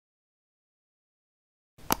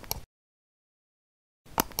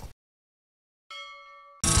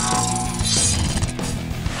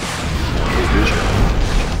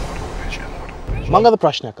මම අද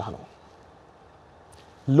ප්‍රශ්නයක් අහනවා.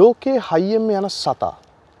 ලෝකේ හයියෙන්ම යන සතා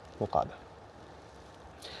මොකක්ද?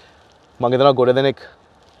 මම හිතනවා ගොඩ දෙනෙක්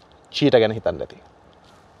චීටා ගැන හිතන්න ඇති.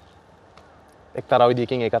 එක්තරා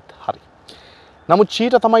විදිහකින් ඒකත් හරි. නමුත්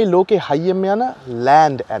චීටා තමයි ලෝකේ හයියෙන්ම යන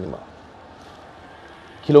ලෑන්ඩ් ඇනිමල්.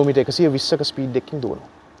 කිලෝමීටර් 120ක ස්පීඩ් එකකින්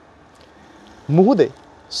දුවනවා. මුහුදේ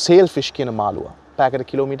සේල් ෆිෂ් කියන මාළුවා පැයකට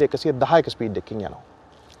කිලෝමීටර් 110ක ස්පීඩ් එකකින් යනවා.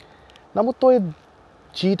 නමුත් ඔය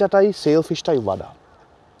චීටටයි සේල් ෆිෂ්ටයි වඩා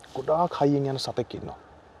ගොඩාක් හයියෙන් යන සතෙක් ඉන්නවා.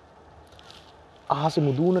 අහසේ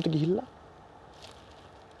මුදුනට ගිහිල්ලා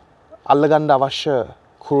අල්ලගන්න අවශ්‍ය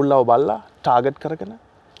කුරුල්ලව බල්ලා ටාගට් කරගෙන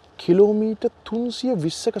කිලෝමීටර්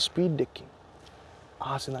 320ක ස්පීඩ් එකකින්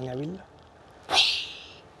අහසේ නම් ඇවිල්ලා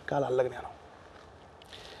කාලා අල්ලගෙන යනවා.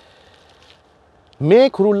 මේ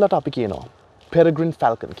කුරුල්ලට අපි කියනවා peregrine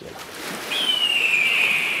falcon කියලා.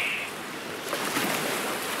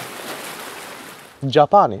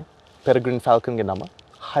 ජපානයේ peregrine falcon ගේ නම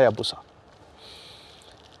Hayabusa.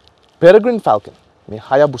 peregrine falcon මේ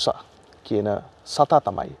Hayabusa කියන සතා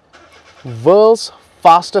තමයි world's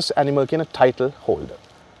fastest animal කියන title holder.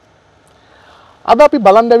 අද අපි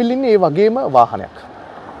බලන්න ඇවිල්ලා ඉන්නේ මේ වගේම වාහනයක්.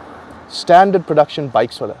 standard production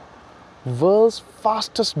bikes වල world's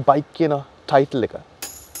fastest bike කියන title එක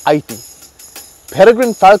IT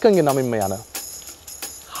peregrine falcon ගේ නමින්ම යන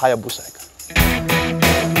Hayabusa එක.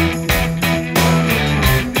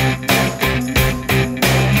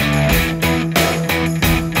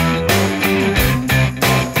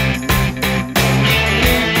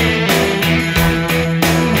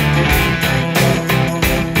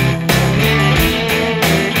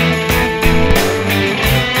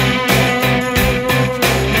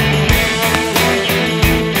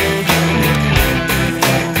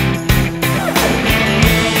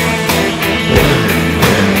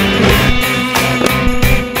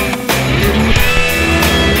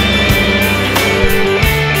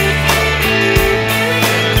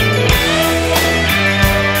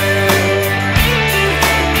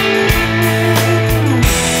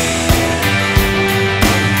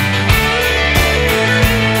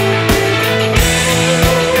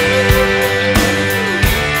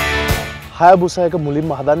 Hayabusa එක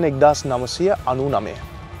මුලින්ම හදන්නේ 1999.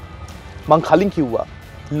 මං කලින් කිව්වා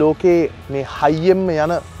ලෝකේ මේ හයියෙන්ම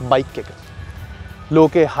යන බයික් එක.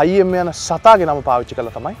 ලෝකේ හයියෙන්ම යන සතාගේ නම පාවිච්චි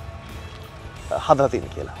කරලා තමයි හදලා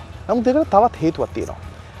තියෙන්නේ කියලා. නමුත් ඒකට තවත් හේතුවක් තියෙනවා.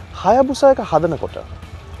 Hayabusa එක හදනකොට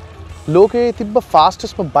ලෝකයේ තිබ්බ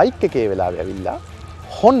fastestම බයික් එකේ වෙලාවෙ ඇවිල්ලා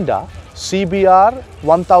Honda CBR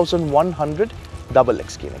 1100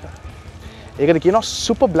 XX කියන එක. ඒකට කියනවා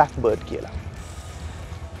Super Blackbird කියලා.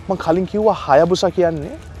 මම කලින් කිව්වා Hayabusa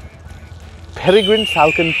කියන්නේ peregrine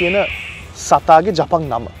falcon කියන සතාගේ ජපන්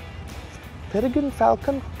නම. peregrine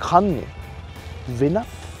falcon කන්නේ වෙන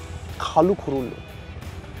කළු කුරුල්ලෝ.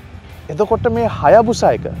 එතකොට මේ Hayabusa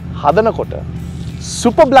එක හදනකොට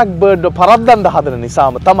super blackbird පරද්දන්න හදන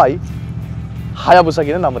නිසාම තමයි Hayabusa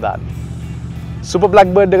කියන නම දාන්නේ. super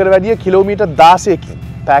blackbird එකට වැඩිය කිලෝමීටර් 16කින්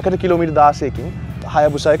පැයකට කිලෝමීටර් 16කින්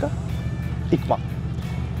Hayabusa එක ඉක්මන.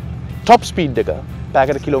 top speed එක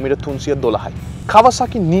පැයකට කිලෝමීටර් 312යි.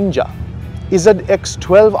 Kawasaki Ninja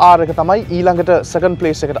ZX12R එක තමයි ඊළඟට second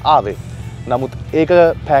place එකට ආවේ. නමුත් ඒක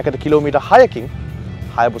පැයකට කිලෝමීටර් 6කින්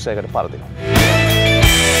Hayabusa එකට පරදිනවා.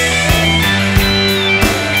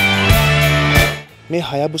 මේ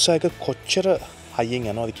Hayabusa එක කොච්චර හයියෙන්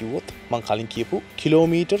යනවද කිව්වොත් මම කලින් කියපු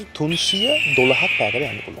කිලෝමීටර් 312ක් පැයකට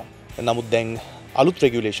යන්න පුළුවන්. නමුත් දැන් අලුත්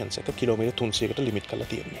regulations එක කිලෝමීටර් 300කට limit කරලා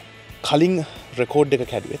තියෙනවා. කලින් රෙකෝඩ් එක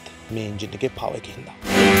කැඩුවෙත් මේ එන්ජින් එකේ පවර් එකේ හින්දා.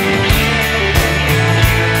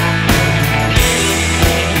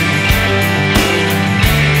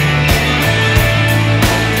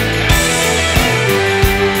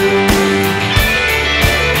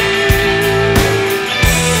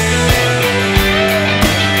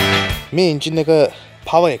 මේ එන්ජින් එක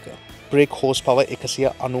පවර් එක brake horsepower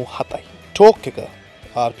 197යි. torque එක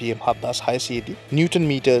RPM 7600දී Newton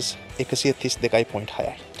meters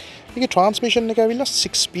 132.6යි. මේකේ transmission එක ඇවිල්ලා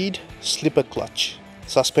 6 speed slipper clutch.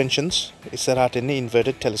 Suspensions ඉස්සරහට එන්නේ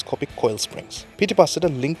inverted telescopic coil springs. පිටිපස්සට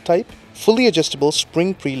link type fully adjustable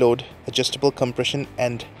spring preload adjustable compression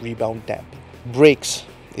and rebound damp. Brakes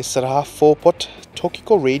ඉස්සරහා 4-pot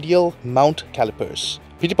Tokico radial mount calipers.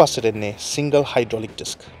 පිටිපස්සට එන්නේ single hydraulic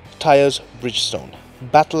disc. Tires Bridgestone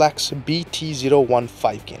Battle Axe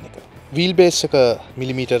BT015 කියන එක. Wheel base එක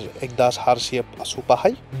millimetre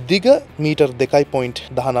 1485යි, දිග metre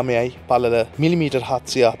 2.19යි, පළල millimetre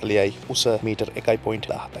 740යි, උස metre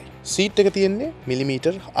 1.17යි. Seat එක තියෙන්නේ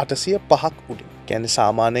millimetre 805ක් උඩින්. කියන්නේ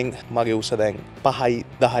සාමාන්‍යයෙන් මගේ උස දැන් 5යි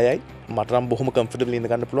 10යි. මට නම් බොහොම කම්ෆර්ටබල්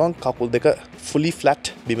ඉඳ ගන්න පුළුවන් කකුල් දෙක fully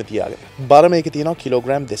flat බිම තියාගෙන. බර මේකේ තියෙනවා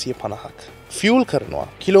කිලෝග්‍රෑම් 250ක්. ෆියුල් කරනවා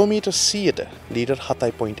කිලෝමීටර් 100ට ලීටර්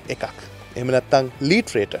 7.1ක්. එහෙම නැත්නම්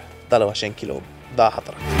ලීටරේට දල වශයෙන් කිලෝ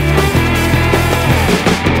 14ක්.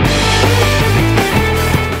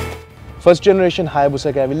 First generation Hayabusa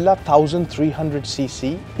එක ඇවිල්ලා 1300cc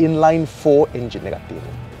inline 4 engine එකක්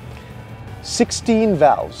තියෙනවා. 16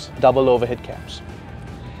 valves, double overhead cams.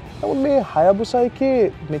 නමුත් මේ Hayabusa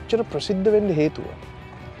එකේ මෙච්චර ප්‍රසිද්ධ වෙන්න හේතුව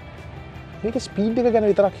මේකේ ස්පීඩ් එක ගැන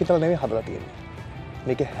විතරක් හිතලා නෙවෙයි හදලා තියෙන්නේ.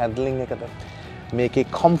 මේකේ handling එකද, මේකේ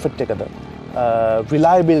comfort එකද,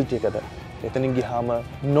 reliability එකද, එතනින් ගියාම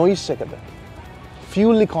noise එකද,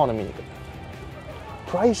 fuel economy එකද,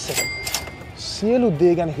 price එකද, සියලු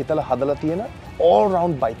දේ ගැන හිතලා හදලා තියෙන all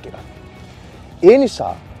round bike එකක්. ඒ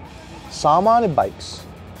නිසා සාමාන්‍ය bikes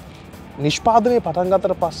නිෂ්පාදනය පටන්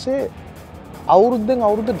ගත්තට පස්සේ අවුරුද්දෙන්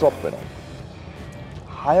අවුරුද්ද ඩ්‍රොප් වෙනවා.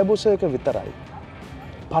 Hayabusa එක විතරයි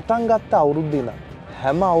පටන් ගත්ත අවුරුද්දේ ඉඳන්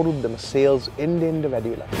හැම අවුරුද්දෙම sales end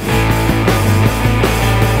වැඩි වෙලා.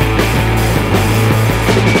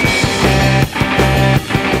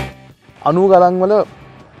 අනු ගලන් වල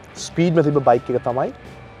ස්පීඩ් මෙ තිබ්බ බයික් එක තමයි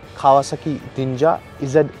Kawasaki Ninja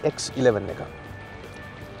ZX11 එක.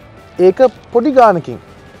 ඒක පොඩි ගානකින්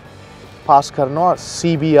පාස් කරනවා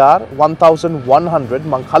CBR 1100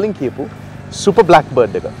 මං කලින් කියපු Super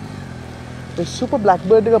Blackbird එක. ඒ Super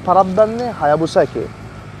Blackbird එක පරද්දන්නේ Hayabusa එකේ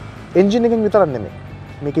එන්ජින් එකෙන් විතරක් නෙමෙයි.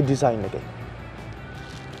 මේකේ ඩිසයින් එකේ.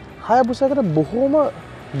 Hayabusa එකට බොහොම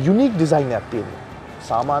යුනික් ඩිසයින් එකක් තියෙනවා.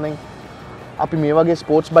 සාමාන්‍යයෙන් අපි මේ වගේ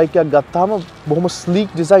ස්පෝර්ට්ස් බයික් එකක් ගත්තාම බොහොම ස්ලීක්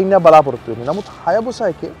ඩිසයින් එකක් බලාපොරොත්තු වෙන්නේ. නමුත් Hayabusa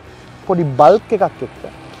එකේ පොඩි බල්ක් එකක් එක්ක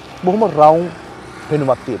බොහොම රවුන්ඩ්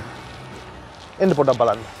පෙනුමක් තියෙනවා. එන්න පොඩ්ඩක්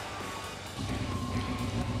බලන්න.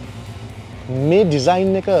 මේ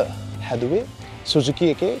ඩිසයින් එක හැදුවේ Suzuki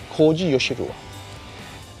එකේ Koji Yoshirua.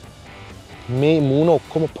 මේ මූණ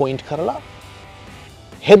ඔක්කොම පොයින්ට් කරලා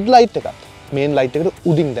හෙඩ්ලයිට් එකත් මේන් ලයිට් එකට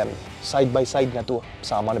උඩින් දැම්මේ. සයිඩ් බයි සයිඩ් නැතුව.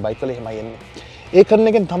 සාමාන්‍ය බයික් වල එහෙමයි එන්නේ. ඒ කරන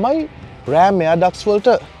එකෙන් තමයි RAM air ducts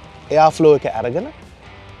වලට air flow එක අරගෙන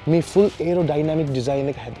මේ full aerodynamic design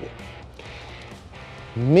එක හැදුවේ.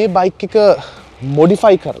 මේ බයික් එක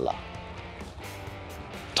modify කරලා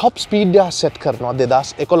top speed එක set කරනවා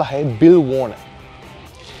 2011 Bill Warner.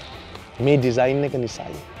 මේ design එක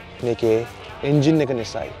නිසායි, මේකේ engine එක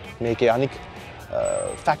නිසායි, මේකේ අනික්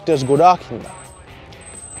factors ගොඩාක් හින්දා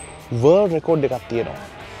world record එකක් තියෙනවා.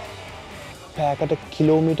 පැයකට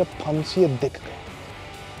කිලෝමීටර් 502ක.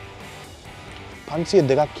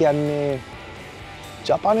 502ක් කියන්නේ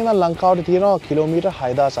ජපානයේ නම් ලංකාවට තියෙනවා කිලෝමීටර්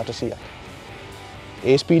 6800ක්.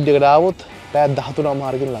 ඒ ස්පීඩ් එකට ආවොත් පැය 13ම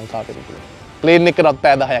මාර්ගෙන් ලංකාවට එන්න පුළුවන්. ප්ලේන් එකකටත්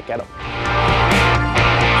පැය 10ක් යනවා.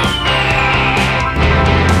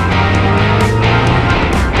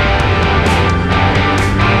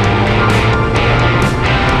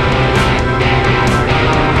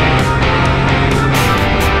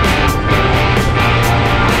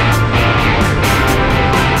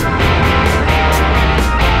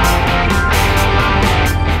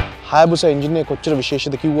 Hayabusa engine එක කොච්චර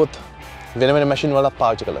විශේෂද කිව්වොත් වෙන වෙන මැෂින් වලත්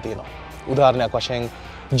පාවිච්චි කරලා තියෙනවා. උදාහරණයක් වශයෙන්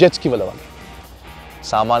ජෙට් ස්කි වල වගේ.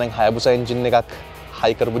 සාමාන්‍යයෙන් Hayabusa engine එකක්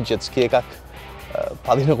හයි කරපු ජෙට් ස්කි එකක්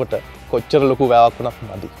පදිනකොට කොච්චර ලොකු වැවක් වුණත්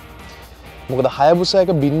මදි. මොකද Hayabusa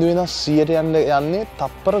එක 0 වෙනස් 100ට යන්නේ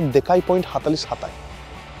තප්පර 2.47යි.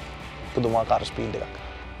 පුදුමාකාර ස්පීඩ් එකක්.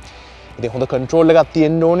 ඉතින් හොඳ කන්ට්‍රෝල් එකක්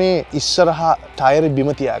තියෙන්න ඕනේ ඉස්සරහා ටයර් බිම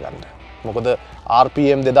තියාගන්න. මොකද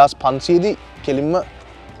RPM 2500 දී කෙලින්ම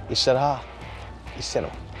ඉස්සරහා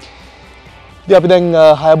ඉස්සෙනවා. ඉතින් අපි දැන්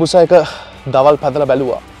Hayabusa එක දවල් පැදලා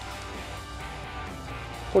බැලුවා.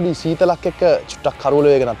 පොඩි සීතලක් එක්ක චුට්ටක්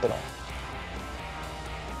කරවල වේගෙනත් එනවා.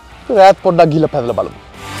 රාත් පොඩ්ඩක් ගිහලා පැදලා බලමු.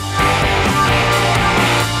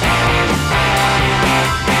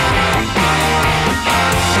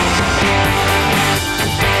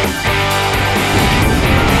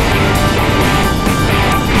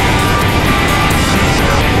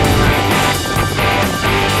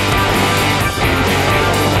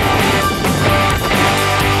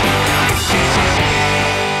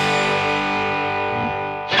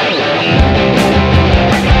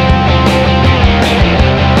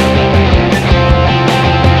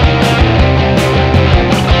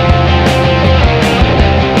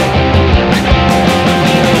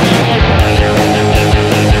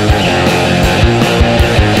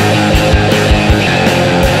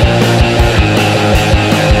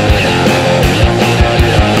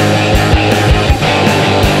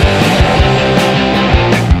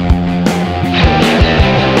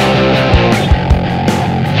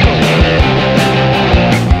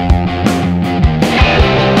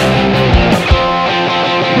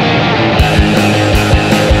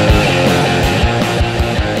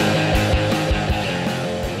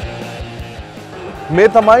 මේ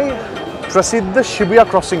තමයි ප්‍රසිද්ධ ශිබුයා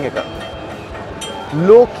ක්‍රොසින් එක.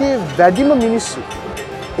 ලෝකේ වැඩිම මිනිස්සු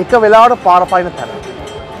එක වෙලාවට පාර පයින් තැන.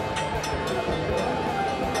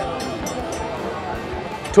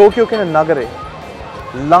 ටෝකියෝ කියන නගරේ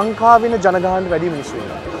ලංකාවේ ඉන්න ජනගහනයට වැඩි මිනිස්සු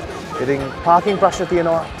ඉන්නවා. ඉතින් පාකින් ප්‍රශ්න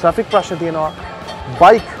තියෙනවා, ට්‍රැෆික් ප්‍රශ්න තියෙනවා,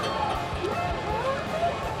 බයික්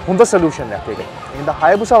හොඳ සොලියුෂන් එකක් ඒක. එහෙනම්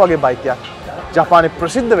හයබුසා වගේ බයික් එකක් ජපානයේ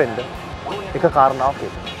ප්‍රසිද්ධ වෙන්න එක කාරණාවක්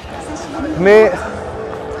ඒක. මේ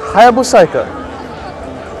හයබුසා එක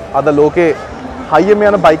අද ලෝකේ හයියෙම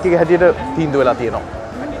යන බයික් එක හැටියට තීන්දුව වෙලා තියෙනවා.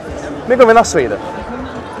 මේක වෙනස් වෙයිද?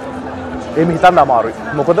 එහෙම හිතන්න අමාරුයි.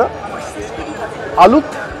 මොකද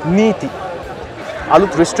අලුත් නීති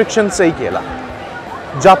අලුත් restrictions එයි කියලා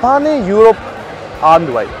ජපානයේ යුරෝප්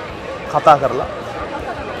ආණ්ඩුවයි කතා කරලා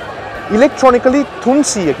ඉලෙක්ට්‍රොනිකලි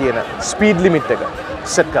 300 කියන ස්පීඩ් ලිමිට් එක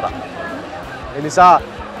සෙට් කරා. ඒ නිසා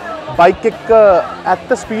බයික් එක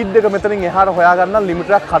ඇත්ත ස්පීඩ් එක මෙතනින් එහාට හොයාගන්න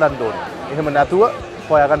ලිමිට් එකක් කඩන්න ඕනේ. එහෙම නැතුව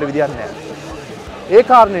හොයාගන්න විදියක් නැහැ. ඒ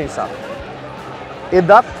කාරණේ නිසා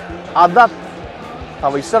එදත් අදත්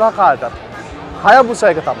තව ඉස්සරහ කාලෙටත්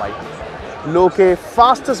හයබුසා එක තමයි ලෝකේ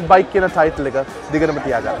fastest bike කියන ටයිටල් එක දිගටම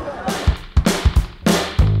තියාගන්න.